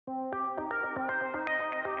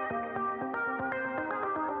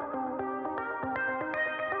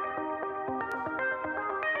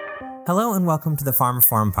Hello and welcome to the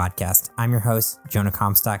pharmaphorum podcast. I'm your host, Jonah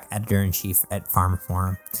Comstock, editor-in-chief at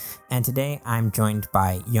pharmaphorum. And today I'm joined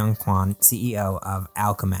by Young Kwon, CEO of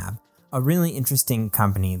Alchemab, a really interesting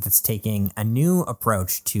company that's taking a new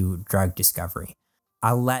approach to drug discovery.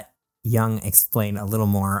 I'll let Young explain a little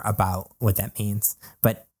more about what that means.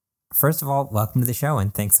 But first of all, welcome to the show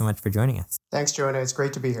and thanks so much for joining us. Thanks, Jonah. It's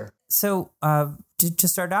great to be here. So to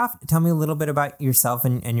start off, tell me a little bit about yourself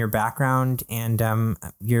and your background and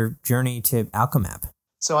your journey to Alchemab.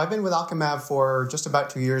 So I've been with Alchemab for just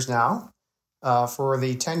about 2 years now. For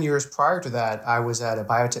the 10 years prior to that, I was at a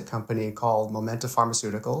biotech company called Momenta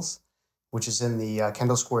Pharmaceuticals, which is in the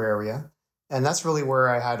Kendall Square area. And that's really where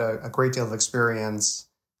I had a great deal of experience,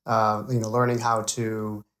 learning how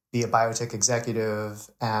to be a biotech executive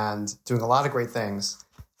and doing a lot of great things.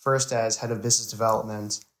 First as head of business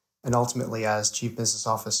development, and ultimately as chief business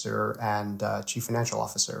officer and chief financial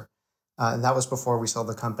officer. And that was before we sold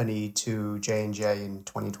the company to J&J in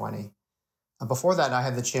 2020. Before that, I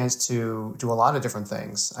had the chance to do a lot of different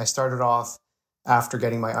things. I started off after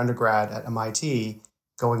getting my undergrad at MIT,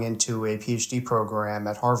 going into a PhD program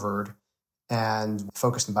at Harvard and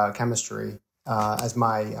focused in biochemistry as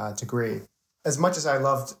my degree. As much as I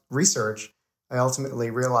loved research, I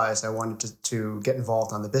ultimately realized I wanted to get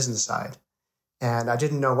involved on the business side. And I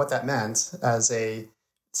didn't know what that meant as a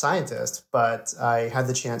scientist, but I had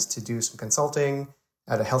the chance to do some consulting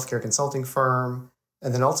at a healthcare consulting firm,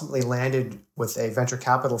 and then ultimately landed with a venture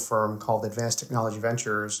capital firm called Advanced Technology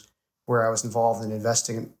Ventures, where I was involved in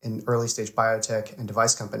investing in early stage biotech and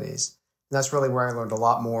device companies. And that's really where I learned a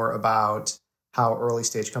lot more about how early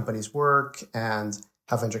stage companies work and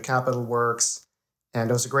how venture capital works. And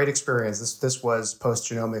it was a great experience. This was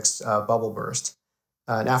post-genomics bubble burst.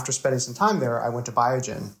 And after spending some time there, I went to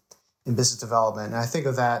Biogen in business development. And I think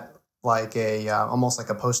of that like almost like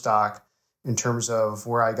a postdoc in terms of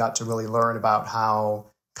where I got to really learn about how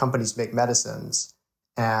companies make medicines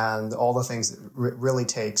and all the things that really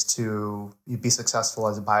takes to be successful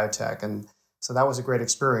as a biotech. And so that was a great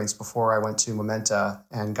experience before I went to Momenta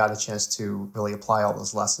and got a chance to really apply all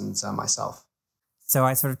those lessons myself. So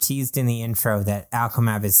I sort of teased in the intro that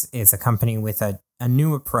Alchemab is a company with a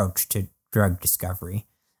new approach to drug discovery.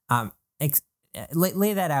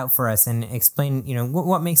 Lay that out for us and explain,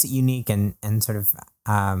 what makes it unique and sort of,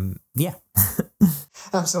 yeah.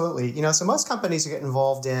 Absolutely. So most companies get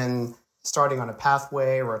involved in starting on a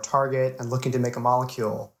pathway or a target and looking to make a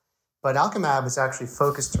molecule. But Alchemab is actually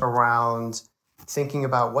focused around thinking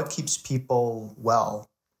about what keeps people well.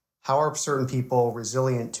 How are certain people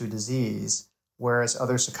resilient to disease, whereas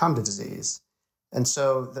others succumb to disease? And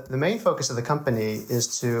so the main focus of the company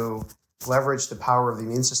is to leverage the power of the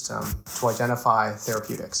immune system to identify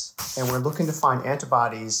therapeutics. And we're looking to find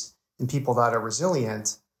antibodies in people that are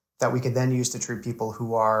resilient that we could then use to treat people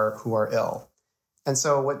who are ill. And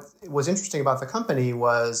so what was interesting about the company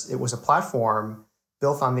was it was a platform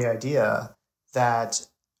built on the idea that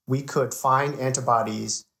we could find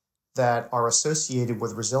antibodies that are associated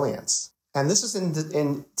with resilience. And this is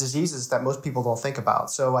in diseases that most people don't think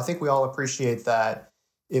about. So I think we all appreciate that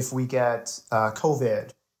if we get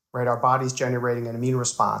COVID, right, our body's generating an immune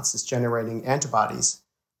response. It's generating antibodies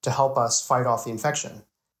to help us fight off the infection.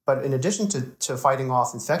 But in addition to fighting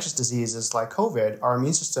off infectious diseases like COVID, our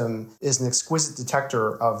immune system is an exquisite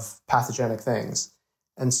detector of pathogenic things.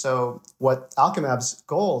 And so what Alchemab's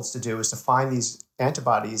goal is to do is to find these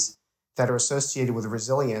antibodies that are associated with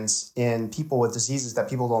resilience in people with diseases that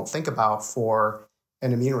people don't think about for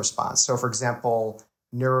an immune response. So, for example,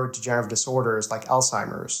 neurodegenerative disorders like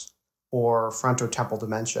Alzheimer's, or frontotemporal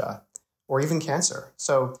dementia, or even cancer.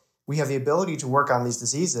 So we have the ability to work on these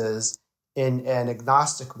diseases in an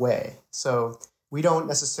agnostic way. So we don't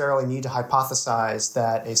necessarily need to hypothesize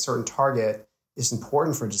that a certain target is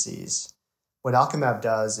important for disease. What Alchemab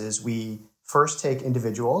does is we first take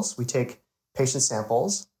individuals, we take patient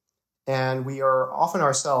samples, and we are often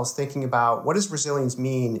ourselves thinking about what does resilience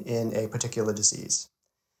mean in a particular disease.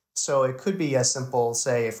 So it could be as simple,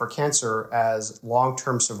 say, for cancer as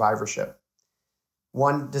long-term survivorship.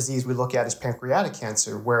 One disease we look at is pancreatic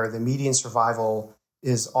cancer, where the median survival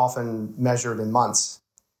is often measured in months,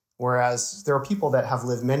 whereas there are people that have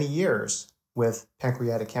lived many years with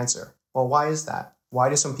pancreatic cancer. Well, why is that? Why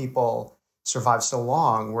do some people survive so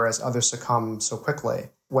long, whereas others succumb so quickly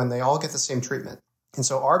when they all get the same treatment? And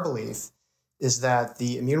so our belief is that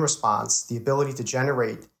the immune response, the ability to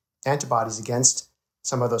generate antibodies against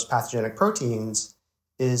some of those pathogenic proteins,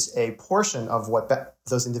 is a portion of what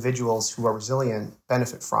those individuals who are resilient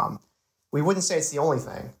benefit from. We wouldn't say it's the only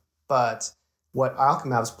thing, but what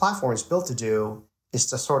Alchemab's platform is built to do is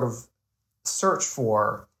to sort of search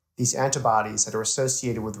for these antibodies that are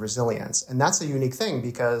associated with resilience. And that's a unique thing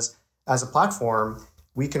because as a platform,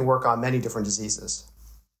 we can work on many different diseases.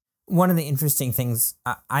 One of the interesting things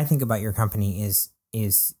I think about your company is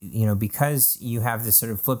because you have this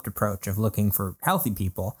sort of flipped approach of looking for healthy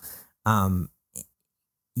people,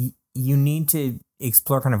 you need to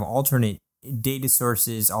explore kind of alternate data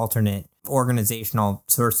sources, alternate organizational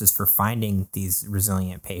sources for finding these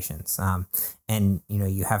resilient patients. And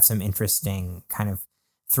you have some interesting kind of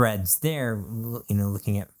threads there,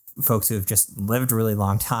 looking at folks who have just lived a really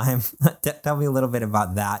long time. Tell me a little bit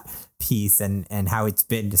about that piece and how it's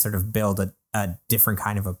been to sort of build a different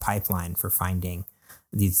kind of a pipeline for finding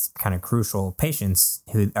these kind of crucial patients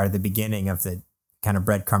who are the beginning of the kind of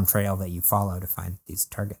breadcrumb trail that you follow to find these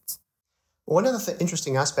targets. One of the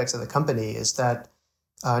interesting aspects of the company is that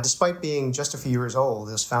despite being just a few years old,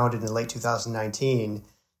 it was founded in late 2019,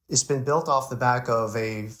 it's been built off the back of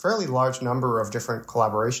a fairly large number of different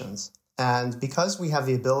collaborations. And because we have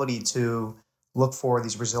the ability to look for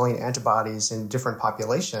these resilient antibodies in different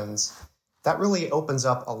populations, that really opens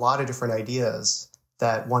up a lot of different ideas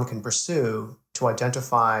that one can pursue to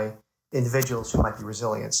identify individuals who might be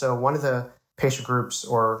resilient. So one of the patient groups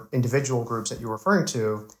or individual groups that you're referring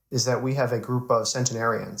to is that we have a group of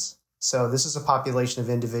centenarians. So this is a population of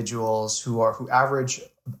individuals who average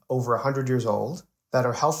over 100 years old that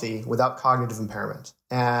are healthy without cognitive impairment.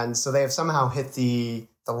 And so they have somehow hit the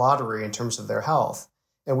lottery in terms of their health.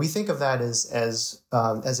 And we think of that as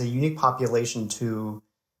a unique population to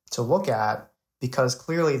look at because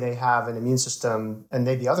clearly they have an immune system and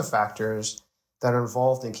maybe other factors that are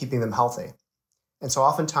involved in keeping them healthy. And so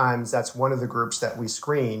oftentimes that's one of the groups that we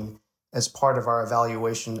screen as part of our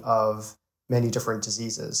evaluation of many different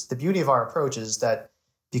diseases. The beauty of our approach is that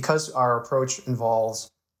because our approach involves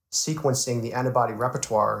sequencing the antibody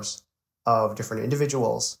repertoires of different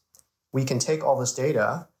individuals, we can take all this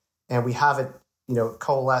data and we have it,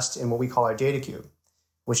 coalesced in what we call our data cube,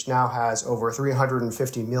 which now has over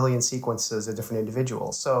 350 million sequences of different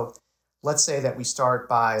individuals. So let's say that we start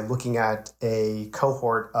by looking at a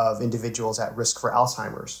cohort of individuals at risk for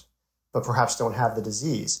Alzheimer's, but perhaps don't have the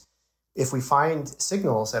disease. If we find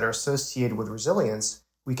signals that are associated with resilience,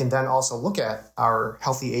 we can then also look at our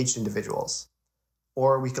healthy aged individuals,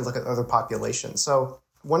 or we can look at other populations. So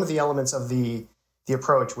one of the elements of the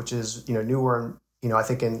approach, which is newer, I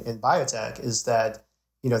think in biotech, is that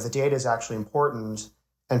the data is actually important.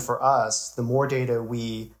 And for us, the more data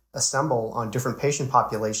we assemble on different patient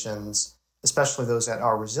populations, especially those that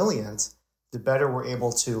are resilient, the better we're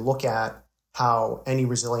able to look at how any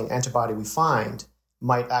resilient antibody we find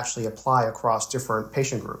might actually apply across different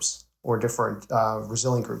patient groups or different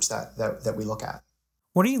resilient groups that we look at.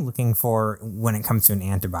 What are you looking for when it comes to an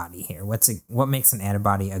antibody here? What makes an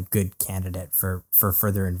antibody a good candidate for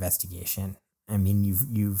further investigation? I mean,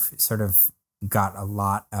 you've sort of got a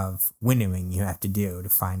lot of winnowing you have to do to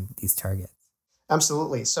find these targets.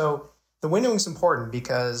 Absolutely. So the winnowing is important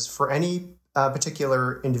because for any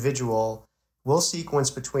particular individual, we'll sequence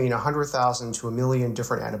between 100,000 to 1 million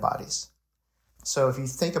different antibodies. So if you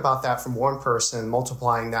think about that from one person,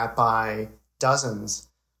 multiplying that by dozens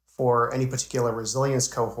for any particular resilience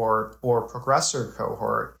cohort or progressor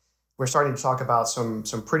cohort, we're starting to talk about some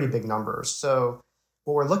pretty big numbers. So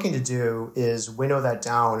what we're looking to do is winnow that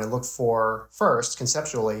down and look for, first,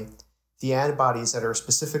 conceptually, the antibodies that are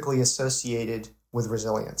specifically associated with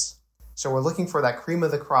resilience. So we're looking for that cream of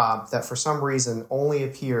the crop that for some reason only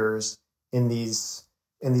appears in these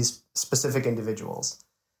specific individuals.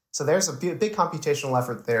 So there's a big computational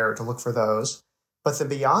effort there to look for those. But then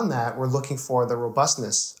beyond that, we're looking for the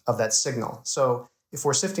robustness of that signal. So if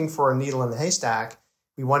we're sifting for a needle in the haystack,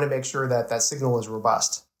 we want to make sure that that signal is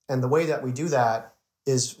robust. And the way that we do that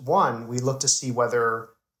is, one, we look to see whether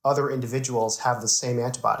other individuals have the same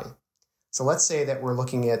antibody. So let's say that we're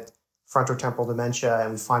looking at frontotemporal dementia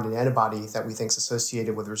and we find an antibody that we think is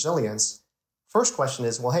associated with resilience. First question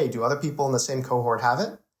is, well, hey, do other people in the same cohort have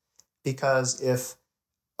it? Because if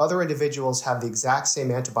other individuals have the exact same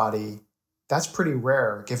antibody, that's pretty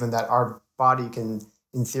rare, given that our body can,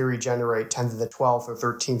 in theory, generate 10 to the 12th or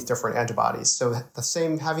 13th different antibodies. So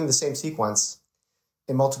having the same sequence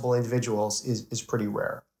in multiple individuals is pretty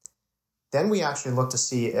rare. Then we actually look to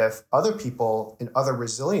see if other people in other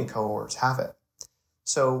resilient cohorts have it.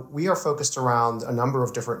 So we are focused around a number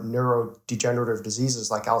of different neurodegenerative diseases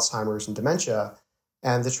like Alzheimer's and dementia.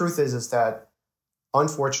 And the truth is that,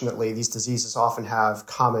 unfortunately, these diseases often have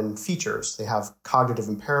common features. They have cognitive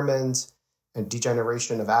impairment and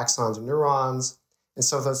degeneration of axons and neurons. And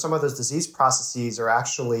so some of those disease processes are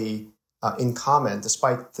actually in common,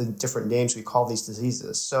 despite the different names we call these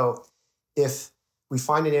diseases. So if we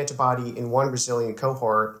find an antibody in one resilient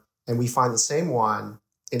cohort and we find the same one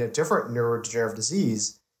in a different neurodegenerative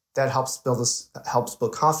disease, that helps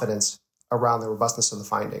build confidence around the robustness of the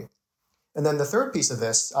finding. And then the third piece of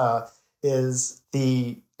this is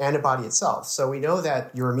the antibody itself. So we know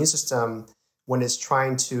that your immune system, when it's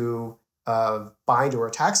trying to bind or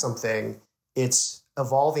attack something, it's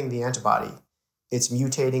evolving the antibody. It's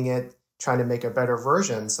mutating it, trying to make a better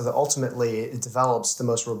version so that ultimately it develops the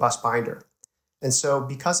most robust binder. And so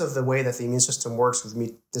because of the way that the immune system works with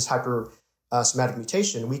this hypersomatic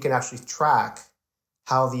mutation, we can actually track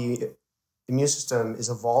how the immune system is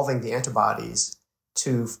evolving the antibodies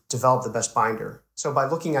to develop the best binder. So by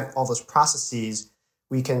looking at all those processes,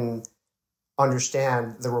 we can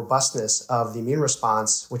understand the robustness of the immune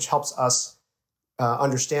response, which helps us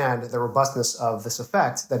understand the robustness of this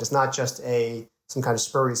effect, that is not just some kind of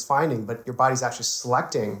spurious finding, but your body's actually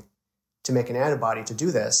selecting to make an antibody to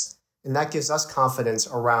do this. And that gives us confidence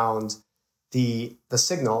around the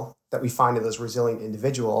signal that we find in those resilient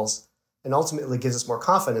individuals, and ultimately gives us more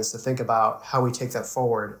confidence to think about how we take that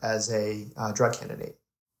forward as a drug candidate.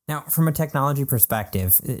 Now, from a technology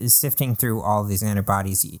perspective, sifting through all of these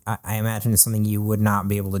antibodies, I imagine is something you would not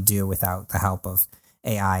be able to do without the help of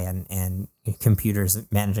AI and computers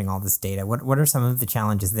managing all this data. What are some of the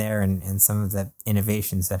challenges there and some of the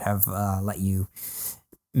innovations that have let you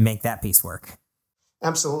make that piece work?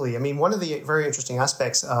 Absolutely. I mean, one of the very interesting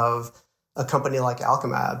aspects of a company like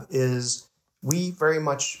Alchemab is we very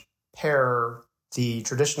much pair the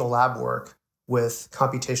traditional lab work with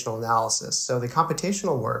computational analysis. So the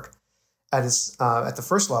computational work at the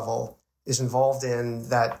first level is involved in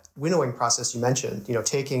that winnowing process you mentioned,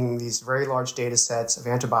 taking these very large data sets of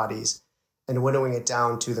antibodies and winnowing it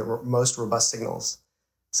down to the most robust signals.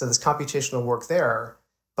 So there's computational work there,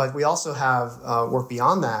 but we also have work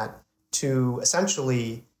beyond that to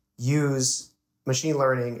essentially use machine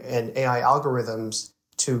learning and AI algorithms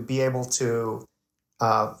to be able to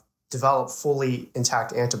develop fully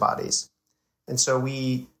intact antibodies. And so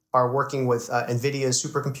we are working with NVIDIA's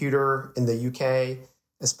supercomputer in the UK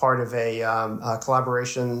as part of a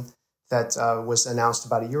collaboration that was announced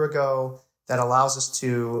about a year ago that allows us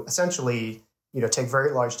to essentially take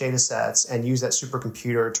very large data sets and use that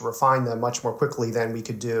supercomputer to refine them much more quickly than we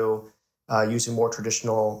could do using more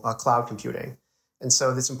traditional cloud computing. And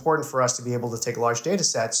so it's important for us to be able to take large data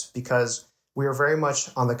sets because we are very much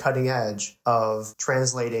on the cutting edge of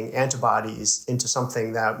translating antibodies into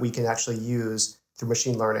something that we can actually use through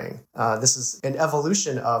machine learning. This is an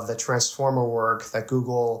evolution of the transformer work that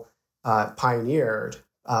Google pioneered.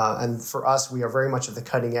 And for us, we are very much at the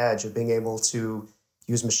cutting edge of being able to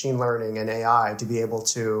use machine learning and AI to be able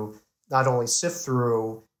to not only sift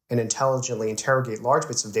through and intelligently interrogate large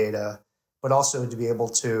bits of data, but also to be able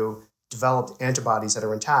to develop antibodies that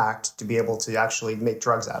are intact to be able to actually make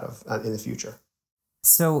drugs out of in the future.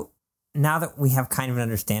 So now that we have kind of an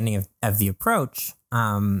understanding of the approach,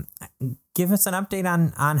 give us an update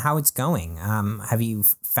on how it's going. Have you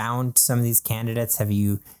found some of these candidates? Have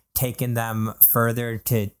you taken them further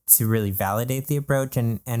to really validate the approach?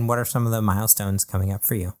 And what are some of the milestones coming up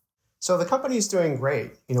for you? So the company is doing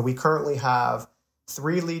great. We currently have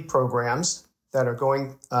 3 lead programs that are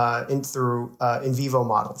going through in vivo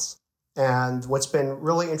models. And what's been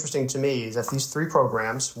really interesting to me is that these 3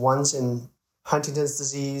 programs, one's in Huntington's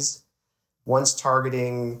disease, one's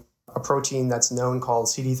targeting a protein that's known called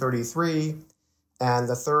CD33, and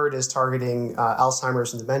the third is targeting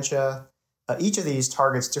Alzheimer's and dementia. Each of these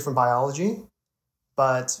targets different biology,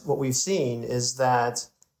 but what we've seen is that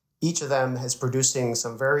each of them is producing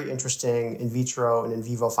some very interesting in vitro and in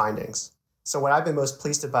vivo findings. So what I've been most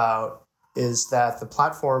pleased about is that the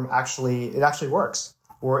platform actually works.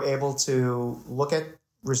 We're able to look at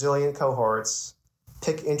resilient cohorts,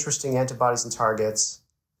 pick interesting antibodies and targets,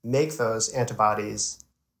 make those antibodies,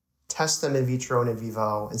 test them in vitro and in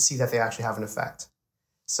vivo, and see that they actually have an effect.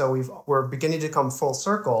 So we're beginning to come full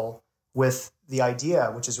circle with the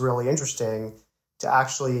idea, which is really interesting, to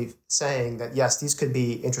actually saying that, yes, these could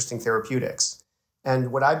be interesting therapeutics.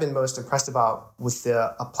 And what I've been most impressed about with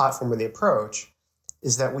a platform and the approach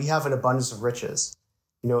is that we have an abundance of riches.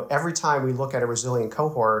 Every time we look at a resilient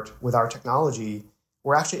cohort with our technology,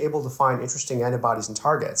 we're actually able to find interesting antibodies and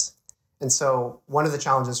targets. And so one of the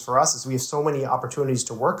challenges for us is we have so many opportunities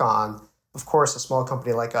to work on. Of course, a small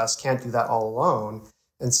company like us can't do that all alone.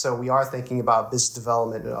 And so we are thinking about business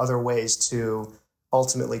development and other ways to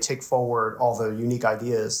ultimately take forward all the unique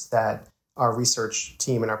ideas that our research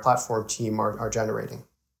team and our platform team are generating.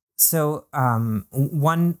 So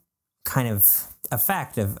one kind of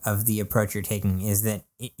effect of the approach you're taking is that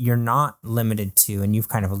you're not limited to, and you've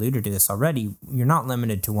kind of alluded to this already, you're not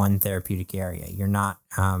limited to one therapeutic area. You're not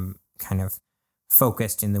kind of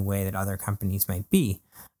focused in the way that other companies might be.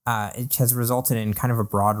 It has resulted in kind of a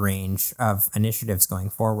broad range of initiatives going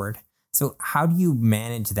forward. So how do you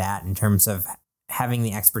manage that in terms of having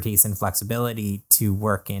the expertise and flexibility to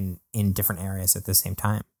work in different areas at the same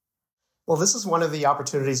time? Well, this is one of the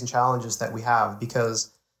opportunities and challenges that we have,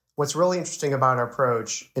 because what's really interesting about our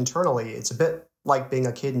approach internally, it's a bit like being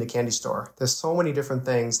a kid in a candy store. There's so many different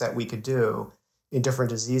things that we could do in different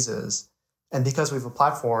diseases. And because we have a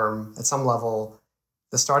platform, at some level,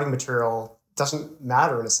 the starting material doesn't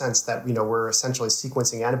matter in a sense that, we're essentially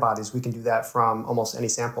sequencing antibodies. We can do that from almost any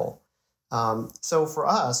sample. So for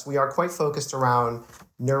us, we are quite focused around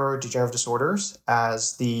neurodegenerative disorders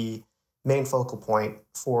as the main focal point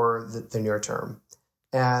for the near term.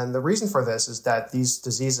 And the reason for this is that these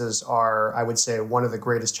diseases are, I would say, one of the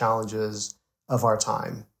greatest challenges of our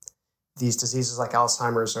time. These diseases like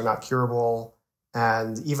Alzheimer's are not curable,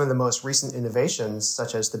 and even the most recent innovations,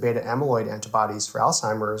 such as the beta amyloid antibodies for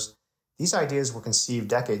Alzheimer's, these ideas were conceived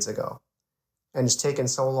decades ago. And it's taken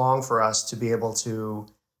so long for us to be able to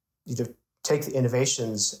take the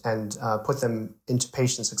innovations and put them into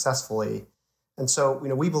patients successfully. And so,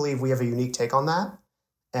 we believe we have a unique take on that.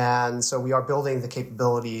 And so we are building the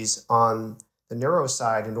capabilities on the neuro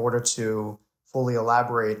side in order to fully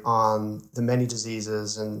elaborate on the many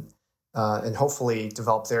diseases and hopefully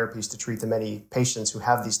develop therapies to treat the many patients who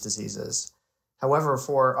have these diseases. However,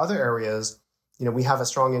 for other areas, we have a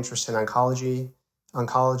strong interest in oncology.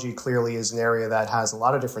 Oncology clearly is an area that has a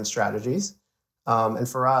lot of different strategies. And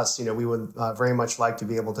for us, we would very much like to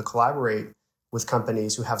be able to collaborate with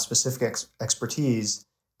companies who have specific expertise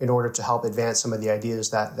in order to help advance some of the ideas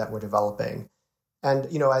that we're developing. And,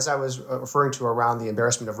 as I was referring to around the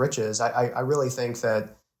embarrassment of riches, I really think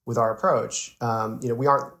that with our approach, we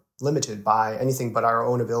aren't limited by anything but our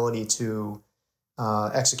own ability to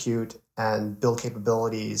execute and build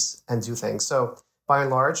capabilities and do things. So by and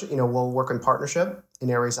large, we'll work in partnership in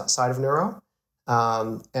areas outside of neuro.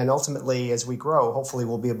 And ultimately, as we grow, hopefully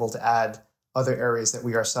we'll be able to add other areas that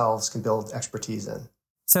we ourselves can build expertise in.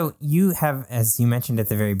 So you have, as you mentioned at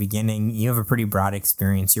the very beginning, you have a pretty broad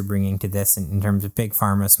experience you're bringing to this in terms of big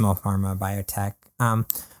pharma, small pharma, biotech.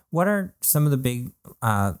 What are some of the big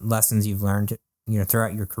lessons you've learned,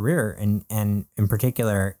 throughout your career, and in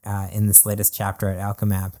particular in this latest chapter at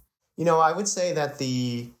Alchemab? I would say that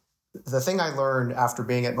the thing I learned after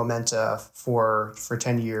being at Momenta for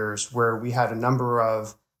 10 years, where we had a number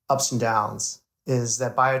of ups and downs, is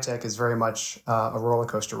that biotech is very much a roller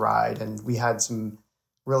coaster ride. And we had some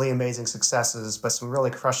really amazing successes, but some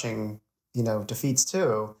really crushing, defeats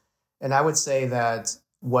too. And I would say that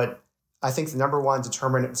what I think the number one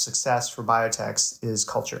determinant of success for biotechs is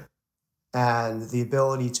culture, and the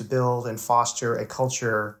ability to build and foster a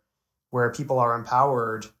culture where people are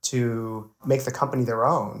empowered to make the company their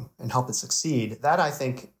own and help it succeed. That, I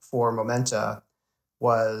think, for Momenta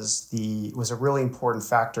was a really important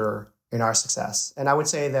factor in our success. And I would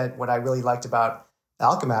say that what I really liked about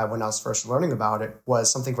Alchemab when I was first learning about it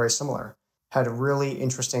was something very similar. Had a really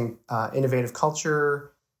interesting, innovative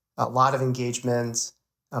culture, a lot of engagement,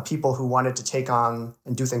 people who wanted to take on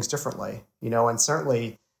and do things differently, and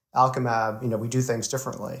certainly Alchemab, we do things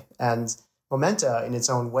differently. And Momenta, in its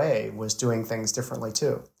own way, was doing things differently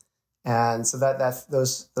too. And so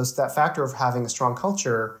that factor of having a strong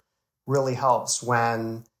culture really helps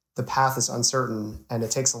when the path is uncertain, and it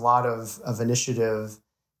takes a lot of initiative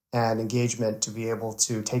and engagement to be able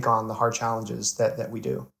to take on the hard challenges that we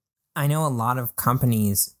do. I know a lot of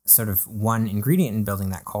companies, sort of one ingredient in building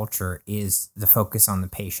that culture is the focus on the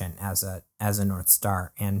patient as a North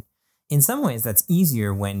Star. And in some ways, that's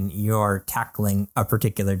easier when you're tackling a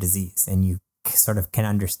particular disease and you sort of can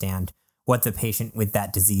understand what the patient with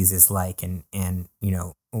that disease is like and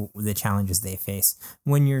the challenges they face.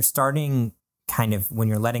 When you're starting when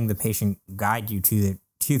you're letting the patient guide you to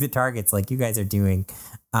the targets like you guys are doing,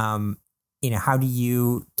 how do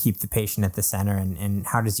you keep the patient at the center, and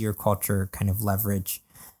how does your culture kind of leverage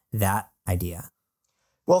that idea?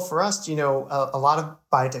 Well, for us, a lot of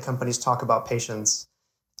biotech companies talk about patients,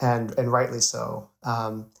 and rightly so.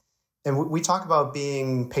 And we talk about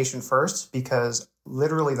being patient first because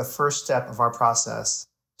literally the first step of our process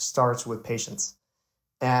starts with patients.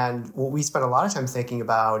 And what we spend a lot of time thinking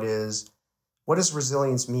about is, what does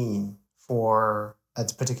resilience mean for a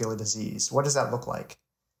particular disease? What does that look like?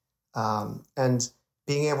 And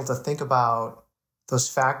being able to think about those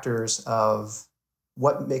factors of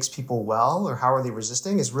what makes people well or how are they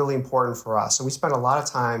resisting is really important for us. So we spend a lot of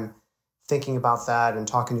time thinking about that and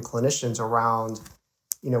talking to clinicians around,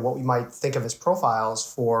 what we might think of as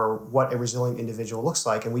profiles for what a resilient individual looks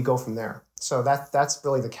like, and we go from there. So that's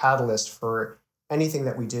really the catalyst for anything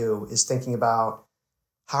that we do is thinking about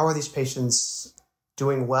how are these patients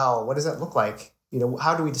doing well? What does that look like?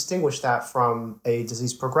 How do we distinguish that from a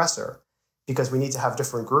disease progressor? Because we need to have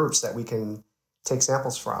different groups that we can take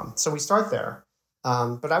samples from. So we start there.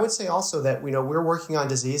 But I would say also that, we're working on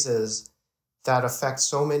diseases that affect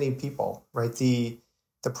so many people, right? The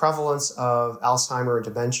prevalence of Alzheimer and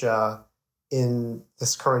dementia in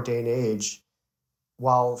this current day and age,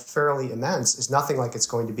 while fairly immense, is nothing like it's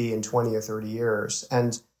going to be in 20 or 30 years.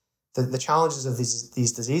 And the challenges of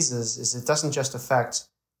these diseases is it doesn't just affect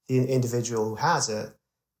the individual who has it,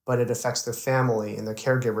 but it affects their family and their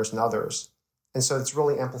caregivers and others. And so it's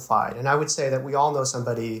really amplified. And I would say that we all know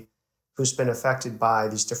somebody who's been affected by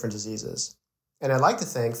these different diseases. And I like to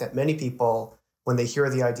think that many people, when they hear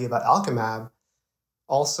the idea about Alchemab,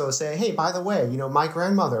 also say, hey, by the way, my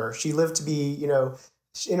grandmother, she lived to be, in her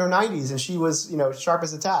 90s and she was, sharp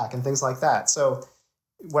as a tack and things like that. So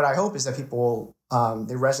what I hope is that people,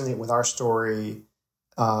 they resonate with our story,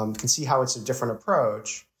 can see how it's a different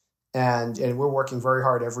approach. And we're working very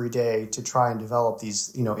hard every day to try and develop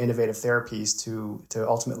these, innovative therapies to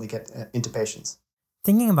ultimately get into patients.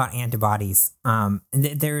 Thinking about antibodies,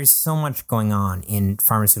 there is so much going on in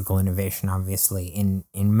pharmaceutical innovation, obviously, in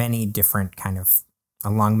many different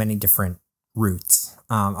along many different routes.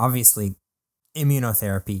 Obviously,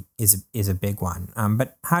 immunotherapy is a big one.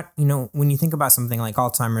 But how, when you think about something like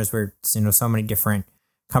Alzheimer's, where, so many different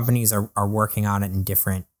companies are working on it in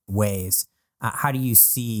different ways, how do you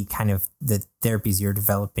see the therapies you're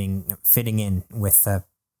developing fitting in with the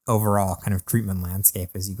overall treatment landscape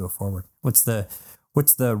as you go forward? What's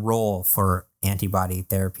the role for antibody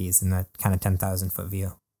therapies in the 10,000-foot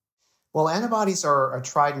view? Well, antibodies are a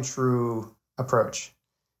tried and true approach.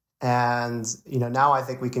 And, now I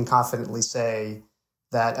think we can confidently say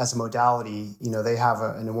that as a modality, they have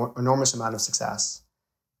an enormous amount of success.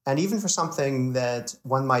 And even for something that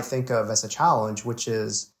one might think of as a challenge, which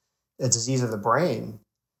is a disease of the brain,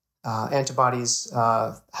 antibodies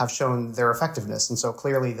have shown their effectiveness. And so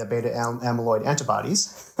clearly the beta amyloid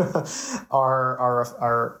antibodies are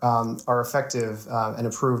effective and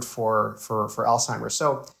approved for Alzheimer's.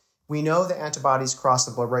 So we know that antibodies cross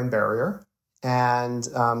the blood-brain barrier. And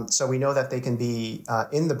so we know that they can be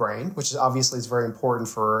in the brain, which is obviously is very important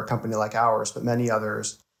for a company like ours, but many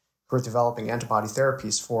others who are developing antibody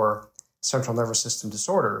therapies for central nervous system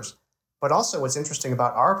disorders. But also what's interesting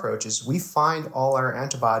about our approach is we find all our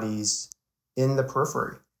antibodies in the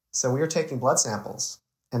periphery. So we are taking blood samples,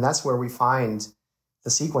 and that's where we find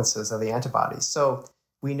the sequences of the antibodies. So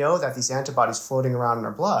we know that these antibodies floating around in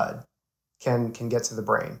our blood can get to the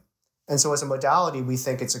brain. And so as a modality, we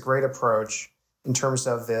think it's a great approach in terms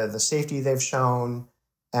of the safety they've shown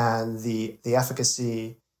and the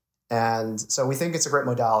efficacy. And so we think it's a great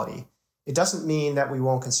modality. It doesn't mean that we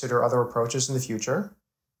won't consider other approaches in the future.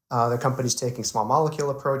 The company's taking small molecule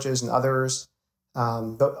approaches and others.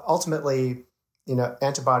 But ultimately,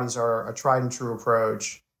 antibodies are a tried and true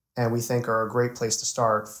approach, and we think are a great place to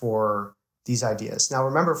start for these ideas. Now,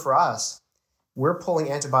 remember, for us, we're pulling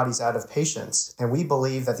antibodies out of patients, and we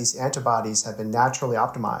believe that these antibodies have been naturally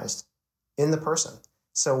optimized in the person.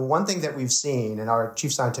 So one thing that we've seen, and our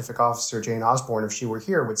Chief Scientific Officer, Jane Osborne, if she were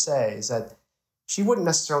here, would say, is that she wouldn't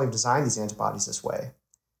necessarily have designed these antibodies this way.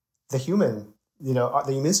 The human, the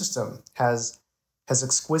immune system has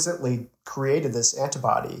exquisitely created this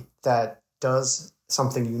antibody that does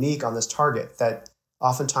something unique on this target that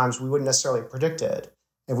oftentimes we wouldn't necessarily have predicted.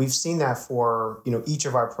 And we've seen that for, each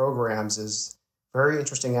of our programs is very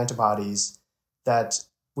interesting antibodies that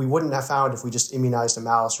we wouldn't have found if we just immunized a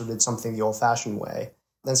mouse or did something the old-fashioned way.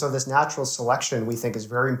 And so this natural selection, we think, is a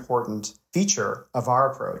very important feature of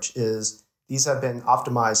our approach, is these have been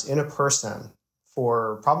optimized in a person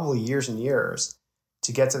for probably years and years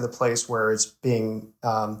to get to the place where it's being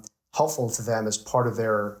helpful to them as part of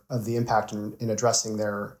the impact in addressing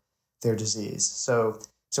their disease. So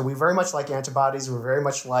we very much like antibodies. We're very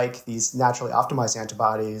much like these naturally optimized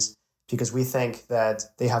antibodies because we think that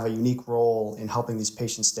they have a unique role in helping these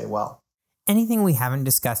patients stay well. Anything we haven't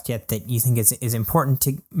discussed yet that you think is important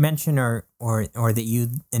to mention or that you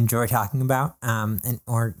enjoy talking about,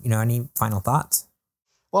 or any final thoughts?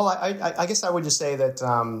 Well, I guess I would just say that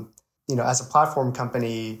as a platform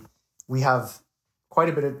company, we have quite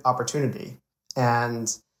a bit of opportunity,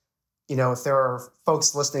 and if there are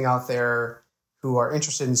folks listening out there who are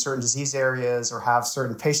interested in certain disease areas or have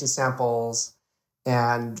certain patient samples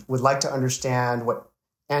and would like to understand what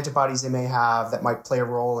antibodies they may have that might play a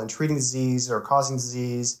role in treating disease or causing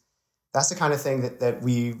disease, that's the kind of thing that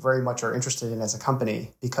we very much are interested in as a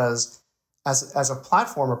company. Because as a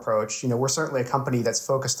platform approach, we're certainly a company that's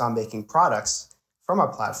focused on making products from our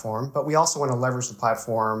platform, but we also want to leverage the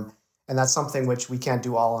platform, and that's something which we can't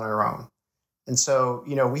do all on our own. And so,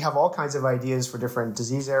 we have all kinds of ideas for different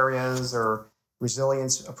disease areas or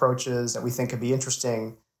resilience approaches that we think could be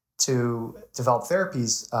interesting to develop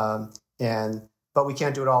therapies but we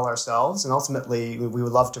can't do it all ourselves. And ultimately, we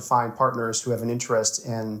would love to find partners who have an interest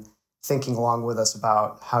in thinking along with us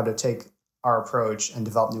about how to take our approach and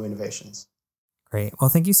develop new innovations. Great. Well,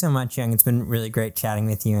 thank you so much, Young. It's been really great chatting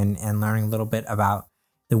with you and learning a little bit about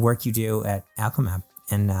the work you do at Alchemab.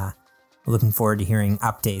 And we're looking forward to hearing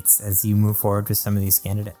updates as you move forward with some of these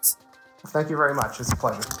candidates. Thank you very much. It's a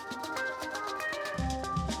pleasure.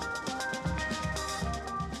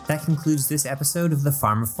 That concludes this episode of the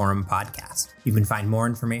pharmaphorum podcast. You can find more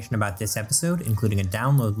information about this episode, including a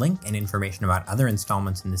download link and information about other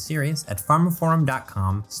installments in the series at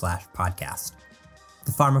pharmaphorum.com/podcast.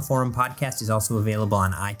 The pharmaphorum podcast is also available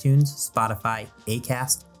on iTunes, Spotify,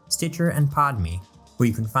 Acast, Stitcher, and Podme, where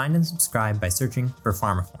you can find and subscribe by searching for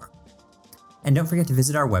pharmaphorum. And don't forget to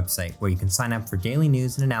visit our website, where you can sign up for daily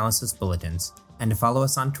news and analysis bulletins, and to follow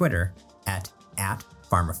us on Twitter at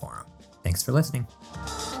pharmaphorum. Thanks for listening.